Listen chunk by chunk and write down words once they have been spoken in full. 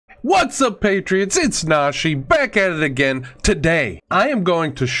What's up, Patriots? It's Nashi, back at it again. Today, I am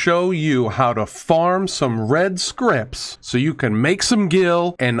going to show you how to farm some Red Scrips so you can make some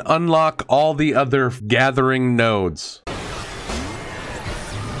gil and unlock all the other gathering nodes.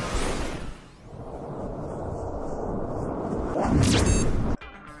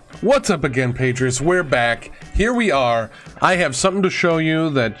 What's up again, Patriots? We're back. Here we are. I have something to show you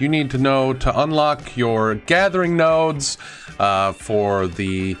that you need to know to unlock your gathering nodes for all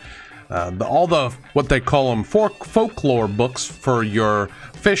the what they call them folklore books for your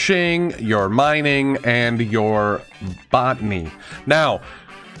fishing, your mining, and your botany. Now,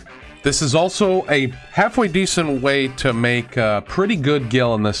 this is also a halfway decent way to make pretty good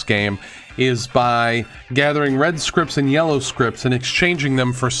gil in this game, is by gathering red scrips and yellow scrips and exchanging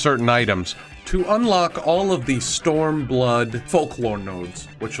them for certain items. To unlock all of the Stormblood folklore nodes,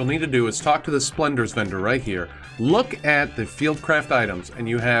 what you'll need to do is talk to the Splendors vendor right here. Look at the fieldcraft items, and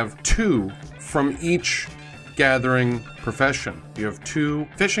you have 2 from each gathering profession. You have 2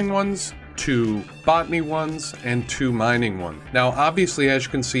 fishing ones, 2 botany ones, and 2 mining ones. Now, obviously, as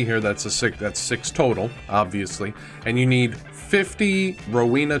you can see here, that's 6 total, obviously, and you need 50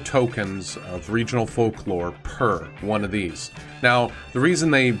 Rowena tokens of regional folklore per one of these. Now, the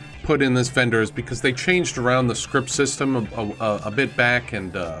reason they put in this vendor is because they changed around the script system a bit back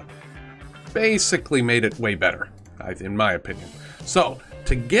and basically made it way better, in my opinion. So,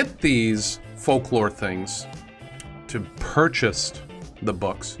 to get these folklore things, to purchase the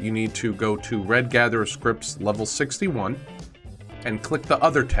books, you need to go to Red Gatherer Scripts level 61 and click the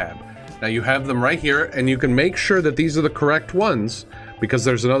other tab. Now you have them right here, and you can make sure that these are the correct ones, because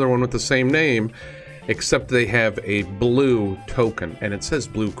there's another one with the same name, except they have a blue token, and it says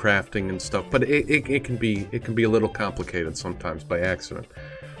blue crafting and stuff, but it can be a little complicated sometimes by accident.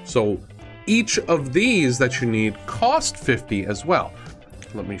 So each of these that you need cost 50 as well.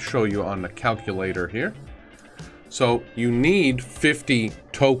 Let me show you on the calculator here. So you need 50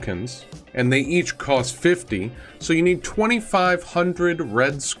 tokens, and they each cost 50, so you need 2,500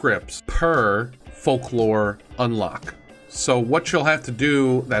 red scrips per folklore unlock. So what you'll have to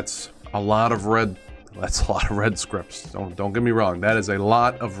do, that's a lot of red scrips. Don't get me wrong, that is a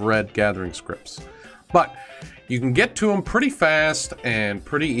lot of red gathering scripts. But you can get to them pretty fast and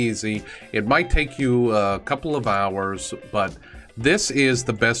pretty easy. It might take you a couple of hours, but this is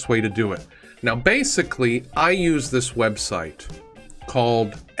the best way to do it. Now, basically, I use this website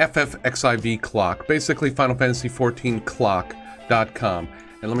called FFXIV Clock, basically Final Fantasy XIV Clock.com.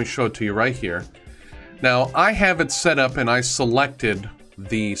 And let me show it to you right here. Now, I have it set up and I selected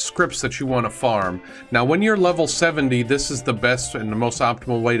the scripts that you want to farm. Now, when you're level 70, this is the best and the most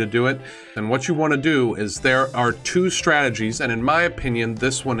optimal way to do it. And what you want to do is there are 2 strategies, and in my opinion,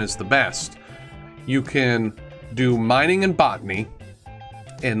 this one is the best. You can do mining and botany,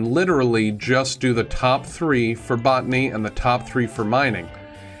 and literally just do the top 3 for botany and the top 3 for mining.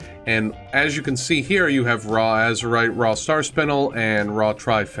 And as you can see here, you have raw Azurite, raw Spinel, and raw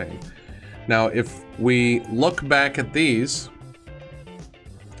Triphane. Now, if we look back at these,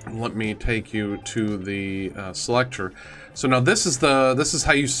 let me take you to the selector. So now this is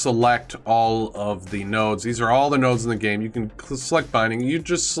how you select all of the nodes. These are all the nodes in the game. You can select binding. You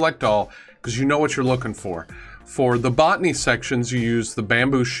just select all because you know what you're looking for. For the botany sections, you use the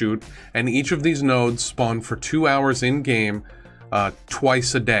bamboo shoot, and each of these nodes spawn for 2 hours in-game,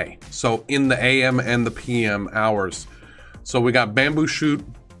 twice a day. So in the AM and the PM hours. So we got bamboo shoot,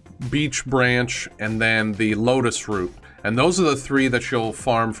 beech branch, and then the lotus root. And those are the 3 that you'll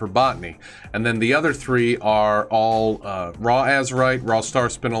farm for botany. And then the other 3 are all raw Azurite, raw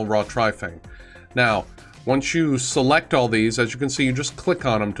Spinel, raw Triphane. Now, once you select all these, as you can see, you just click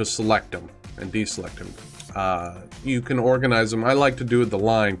on them to select them and deselect them. You can organize them. I like to do the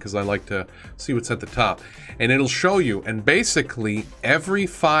line because I like to see what's at the top. And it'll show you, and basically every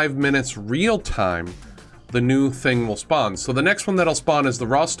 5 minutes real time, the new thing will spawn. So the next one that'll spawn is the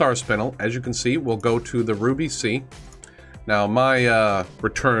raw Spinel. As you can see, we'll go to the Ruby Sea. Now my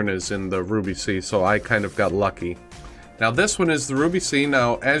return is in the Ruby Sea, so I kind of got lucky. Now this one is the Ruby Sea.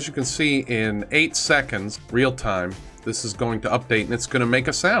 Now, as you can see, in 8 seconds, real time, this is going to update, and it's going to make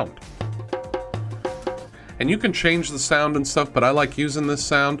a sound. And you can change the sound and stuff, but I like using this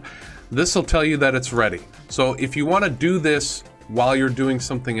sound. This will tell you that it's ready. So if you want to do this while you're doing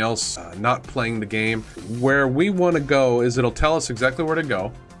something else, not playing the game, where we want to go is it'll tell us exactly where to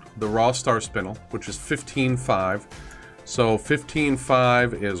go. The raw Spinel, which is 15.5. So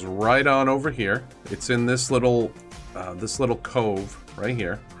 15.5 is right on over here. It's in this little cove right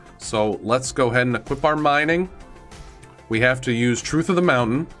here. So let's go ahead and equip our mining. We have to use Truth of the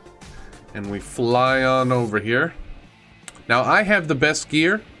Mountain. And we fly on over here. Now, I have the best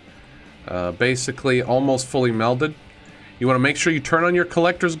gear, basically almost fully melded. You want to make sure you turn on your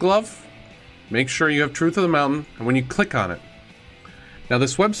collector's glove. Make sure you have Truth of the Mountain, and when you click on it. Now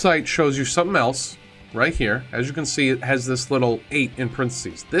this website shows you something else right here. As you can see, it has this little 8 in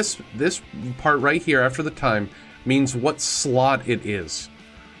parentheses. This part right here after the time means what slot it is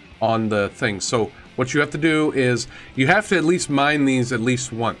on the thing. So what you have to do is you have to at least mine these at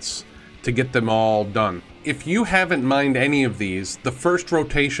least once to get them all done. If you haven't mined any of these, the first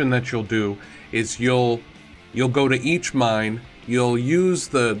rotation that you'll do is you'll go to each mine. You'll use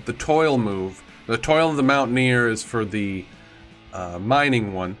the toil move. The Toil of the Mountaineer is for the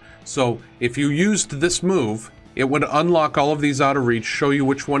mining one. So if you used this move, it would unlock all of these out of reach, show you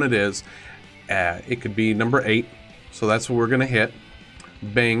which one it is. It could be number 8. So that's what we're going to hit.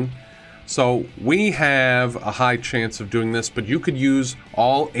 Bing. So we have a high chance of doing this, but you could use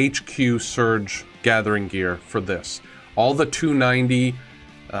all HQ Surge gathering gear for this. All the 290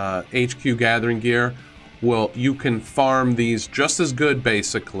 HQ gathering gear, well, you can farm these just as good,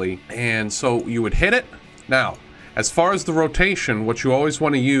 basically. And so you would hit it. Now, as far as the rotation, what you always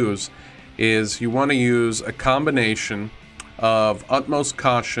want to use is you want to use a combination of Utmost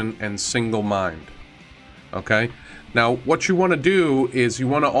Caution and Single Mind. Okay? Now, what you want to do is you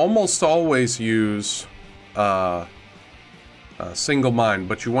want to almost always use Single Mind,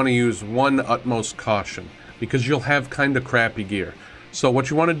 but you want to use one Utmost Caution because you'll have kind of crappy gear. So what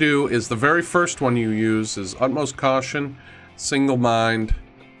you want to do is the very first one you use is Utmost Caution, Single Mind,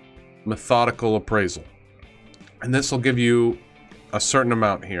 Methodical Appraisal. And this will give you a certain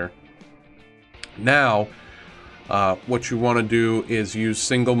amount here. Now, what you want to do is use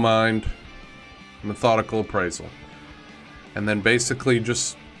Single Mind, Methodical Appraisal. And then basically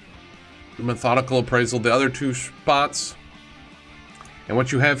just Methodical Appraisal, the other 2 spots. And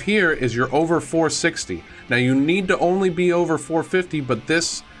what you have here is you're over 460. Now you need to only be over 450, but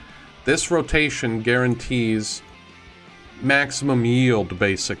this rotation guarantees maximum yield,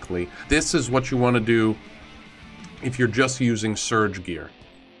 basically. This is what you want to do if you're just using Surge gear.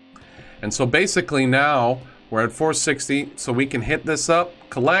 And so basically now we're at 460, so we can hit this up,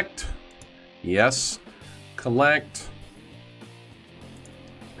 collect, yes, collect,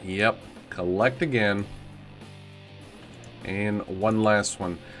 yep, collect again, and one last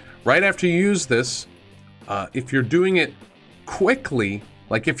one. Right after you use this, if you're doing it quickly,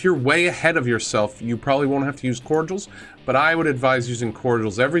 like if you're way ahead of yourself, you probably won't have to use cordials, but I would advise using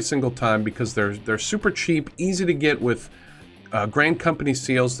cordials every single time because they're super cheap, easy to get with Grand Company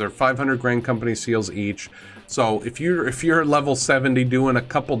seals. They're 500 Grand Company seals each. So if you're level 70 doing a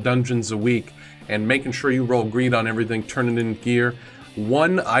couple dungeons a week and making sure you roll greed on everything, turn it in gear,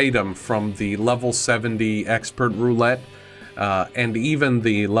 one item from the level 70 expert roulette and even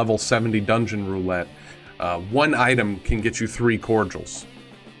the level 70 dungeon roulette, one item can get you 3 cordials.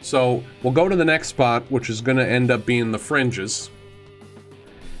 So we'll go to the next spot, which is going to end up being the Fringes,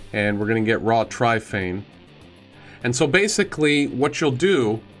 and we're going to get raw Triphane. And so basically what you'll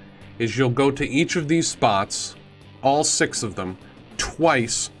do is you'll go to each of these spots, all 6 of them,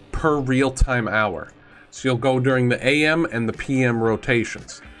 twice per real-time hour. So you'll go during the AM and the PM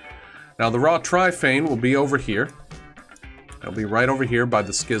rotations. Now the raw Triphane will be over here. It'll be right over here by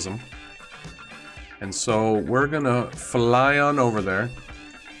the schism. And so we're gonna fly on over there.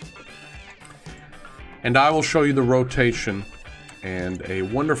 And I will show you the rotation and a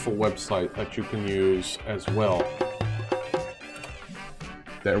wonderful website that you can use as well.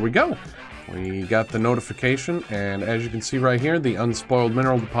 There we go. We got the notification, and as you can see right here, the unspoiled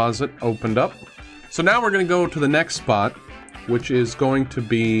mineral deposit opened up. So now we're going to go to the next spot, which is going to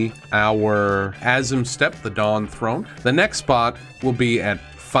be our Azim Steppe, the Dawn Throne. The next spot will be at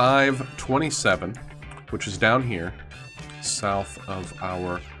 527, which is down here, south of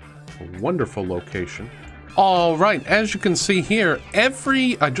our wonderful location. All right, as you can see here,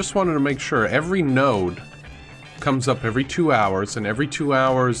 I just wanted to make sure every node comes up every 2 hours, and every 2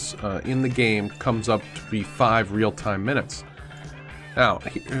 hours in the game comes up to be 5 real-time minutes. Now,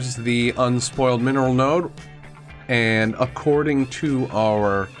 here's the unspoiled mineral node, and according to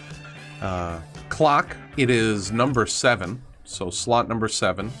our clock, it is number 7, so slot number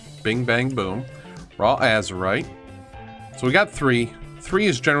 7, bing bang boom, raw Azurite. So we got 3. 3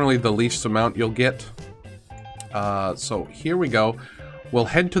 is generally the least amount you'll get. So here we go. We'll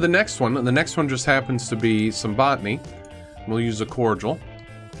head to the next one, and the next one just happens to be some botany. We'll use a cordial,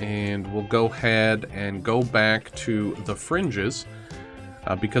 and we'll go ahead and go back to the Fringes,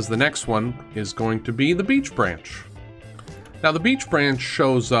 because the next one is going to be the Beech branch. Now the Beech branch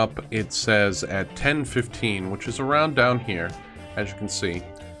shows up, it says at 10:15, which is around down here, as you can see.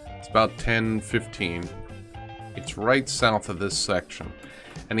 It's about 10:15. It's right south of this section.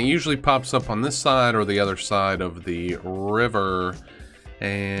 And it usually pops up on this side or the other side of the river.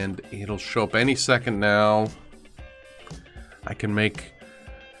 And it'll show up any second now. I can make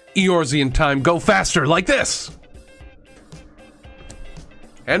Eorzean time go faster like this!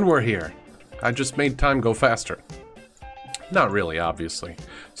 And we're here. I just made time go faster. Not really, obviously.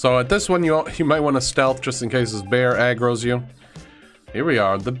 So at this one, you might want to stealth just in case this bear aggroes you. Here we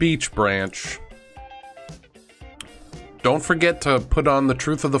are, the Beech branch. Don't forget to put on the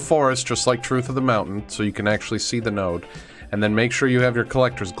Truth of the Forest, just like Truth of the Mountain, so you can actually see the node. And then make sure you have your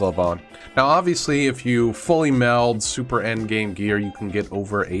Collector's Glove on. Now, obviously, if you fully meld super endgame gear, you can get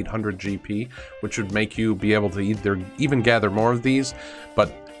over 800 GP, which would make you be able to even gather more of these,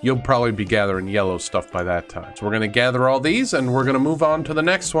 but you'll probably be gathering yellow stuff by that time. So we're going to gather all these, and we're going to move on to the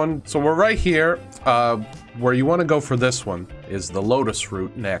next one. So we're right here. Where you want to go for this one is the Lotus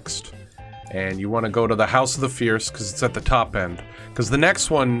route next. And you want to go to the House of the Fierce, because it's at the top end. Because the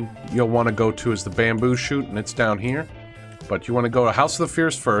next one you'll want to go to is the Bamboo Chute, and it's down here. But you want to go to House of the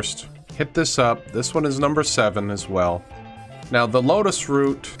Fierce first. Hit this up. This one is number 7 as well. Now, the Lotus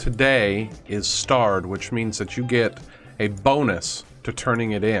route today is starred, which means that you get a bonus to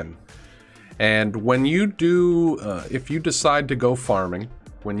turning it in. And when you do, if you decide to go farming,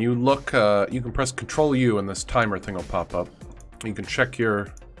 when you look, you can press Control U and this timer thing will pop up. You can check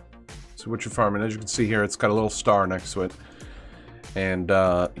see what you're farming. As you can see here, it's got a little star next to it. And,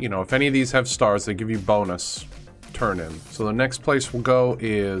 you know, if any of these have stars, they give you bonus turn in. So the next place we'll go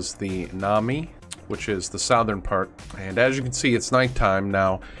is the Namai, which is the southern part. And as you can see, it's nighttime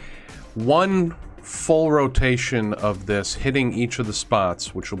now. One full rotation of this hitting each of the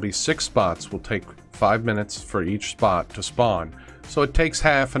spots, which will be 6 spots, will take 5 minutes for each spot to spawn. So it takes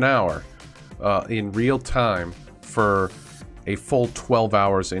half an hour in real time for a full 12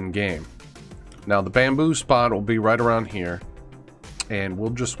 hours in game. Now the bamboo spot will be right around here, and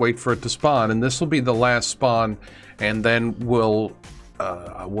we'll just wait for it to spawn, and this will be the last spawn, and then we'll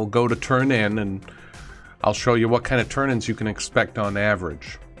go to turn in, and I'll show you what kind of turn-ins you can expect on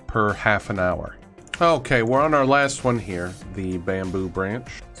average per half an hour. Okay, we're on our last one here, the bamboo branch.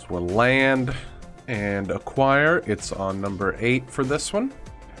 So we'll land and acquire. It's on number 8 for this one.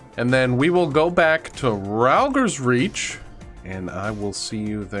 And then we will go back to Rhalgr's Reach, and I will see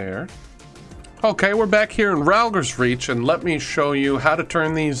you there. Okay, we're back here in Rhalgr's Reach, and let me show you how to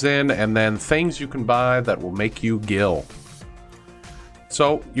turn these in, and then things you can buy that will make you gill.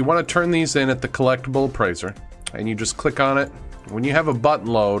 So, you want to turn these in at the Collectible Appraiser, and you just click on it. When you have a button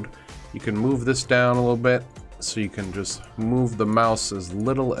load, you can move this down a little bit, so you can just move the mouse as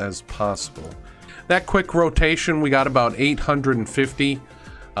little as possible. That quick rotation, we got about 850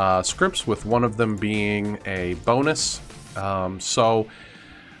 scripts, with one of them being a bonus. So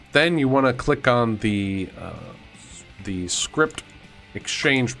then you want to click on the script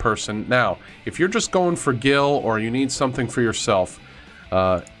exchange person. Now, if you're just going for gil or you need something for yourself,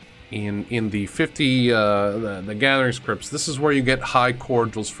 in the 50 the gathering scripts, this is where you get high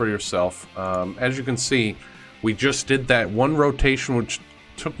cordials for yourself. As you can see, we just did that one rotation, which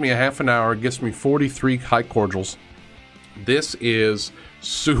took me a half an hour. It gives me 43 high cordials. This is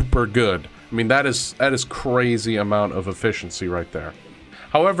super good. I mean, that is crazy amount of efficiency right there.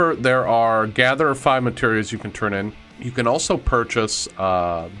 However, there are gather of 5 materials you can turn in. You can also purchase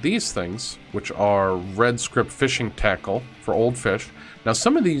these things, which are Red Scrip fishing tackle for old fish. Now,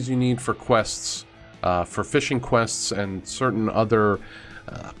 some of these you need for quests, for fishing quests and certain other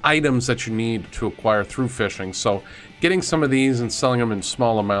items that you need to acquire through fishing. So getting some of these and selling them in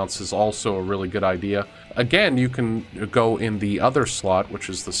small amounts is also a really good idea. Again, you can go in the other slot, which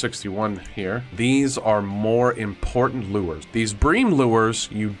is the 61 here. These are more important lures. These bream lures,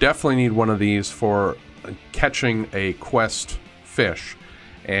 you definitely need one of these for catching a quest fish.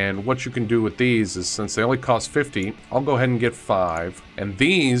 And what you can do with these is, since they only cost 50, I'll go ahead and get 5. And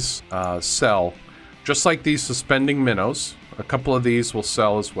these sell, just like these suspending minnows. A couple of these will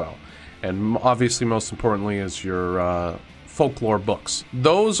sell as well. And obviously, most importantly, is your folklore books.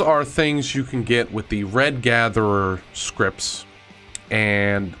 Those are things you can get with the Red Gatherer scripts.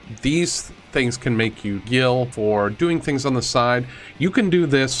 And these things can make you gil for doing things on the side. You can do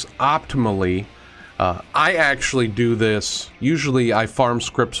this optimally. I actually do this, usually I farm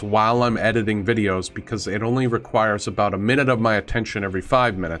scripts while I'm editing videos because it only requires about a minute of my attention every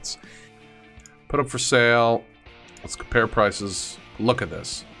 5 minutes. Put up for sale, let's compare prices, look at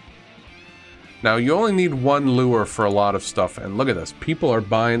this. Now you only need one lure for a lot of stuff, and look at this, people are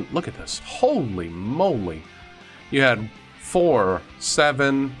buying, look at this, holy moly. You had 4,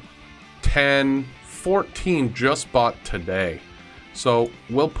 7, 10, 14 just bought today. So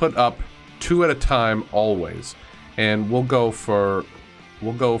we'll put up 2 at a time always, and we'll go for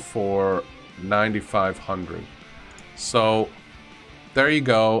we'll go for 9,500. So there you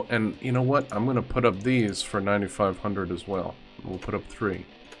go. And you know what? I'm gonna put up these for 9,500 as well. We'll put up 3.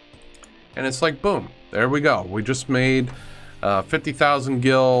 And it's like, boom, there we go. We just made 50,000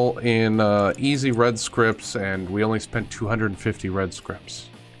 gil in easy red scripts, and we only spent 250 red scripts.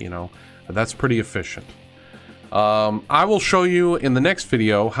 You know, that's pretty efficient. I will show you in the next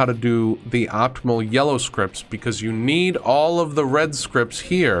video how to do the optimal yellow scripts, because you need all of the red scripts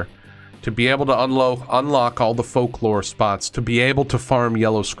here to be able to unlock all the folklore spots, to be able to farm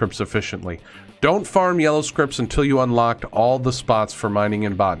yellow scripts efficiently. Don't farm yellow scripts until you unlocked all the spots for mining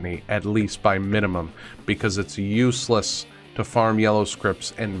and botany, at least by minimum, because it's useless to farm yellow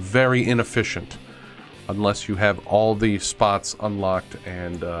scripts and very inefficient unless you have all the spots unlocked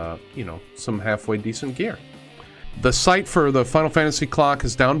and, you know, some halfway decent gear. The site for the Final Fantasy clock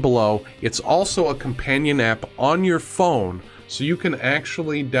is down below. It's also a companion app on your phone, so you can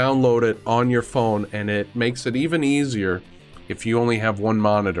actually download it on your phone, and it makes it even easier if you only have one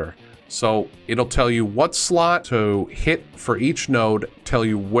monitor. So it'll tell you what slot to hit for each node, tell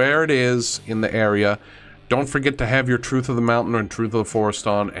you where it is in the area. Don't forget to have your Truth of the Mountain and Truth of the Forest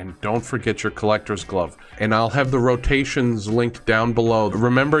on, and don't forget your Collector's Glove. And I'll have the rotations linked down below.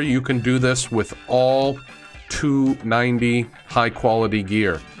 Remember, you can do this with all 290 high quality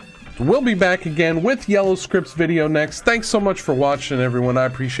gear. We'll be back again with Yellow Scripts video next. Thanks so much for watching, everyone. I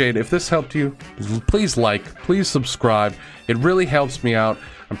appreciate it. If this helped you, please like, please subscribe. It really helps me out.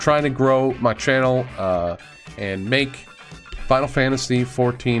 I'm trying to grow my channel and make Final Fantasy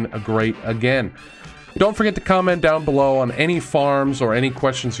XIV great again. Don't forget to comment down below on any farms or any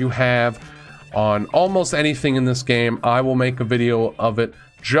questions you have on almost anything in this game. I will make a video of it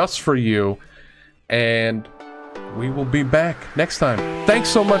just for you, and we will be back next time. Thanks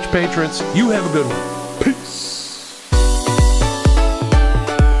so much, patrons. You have a good one. Peace.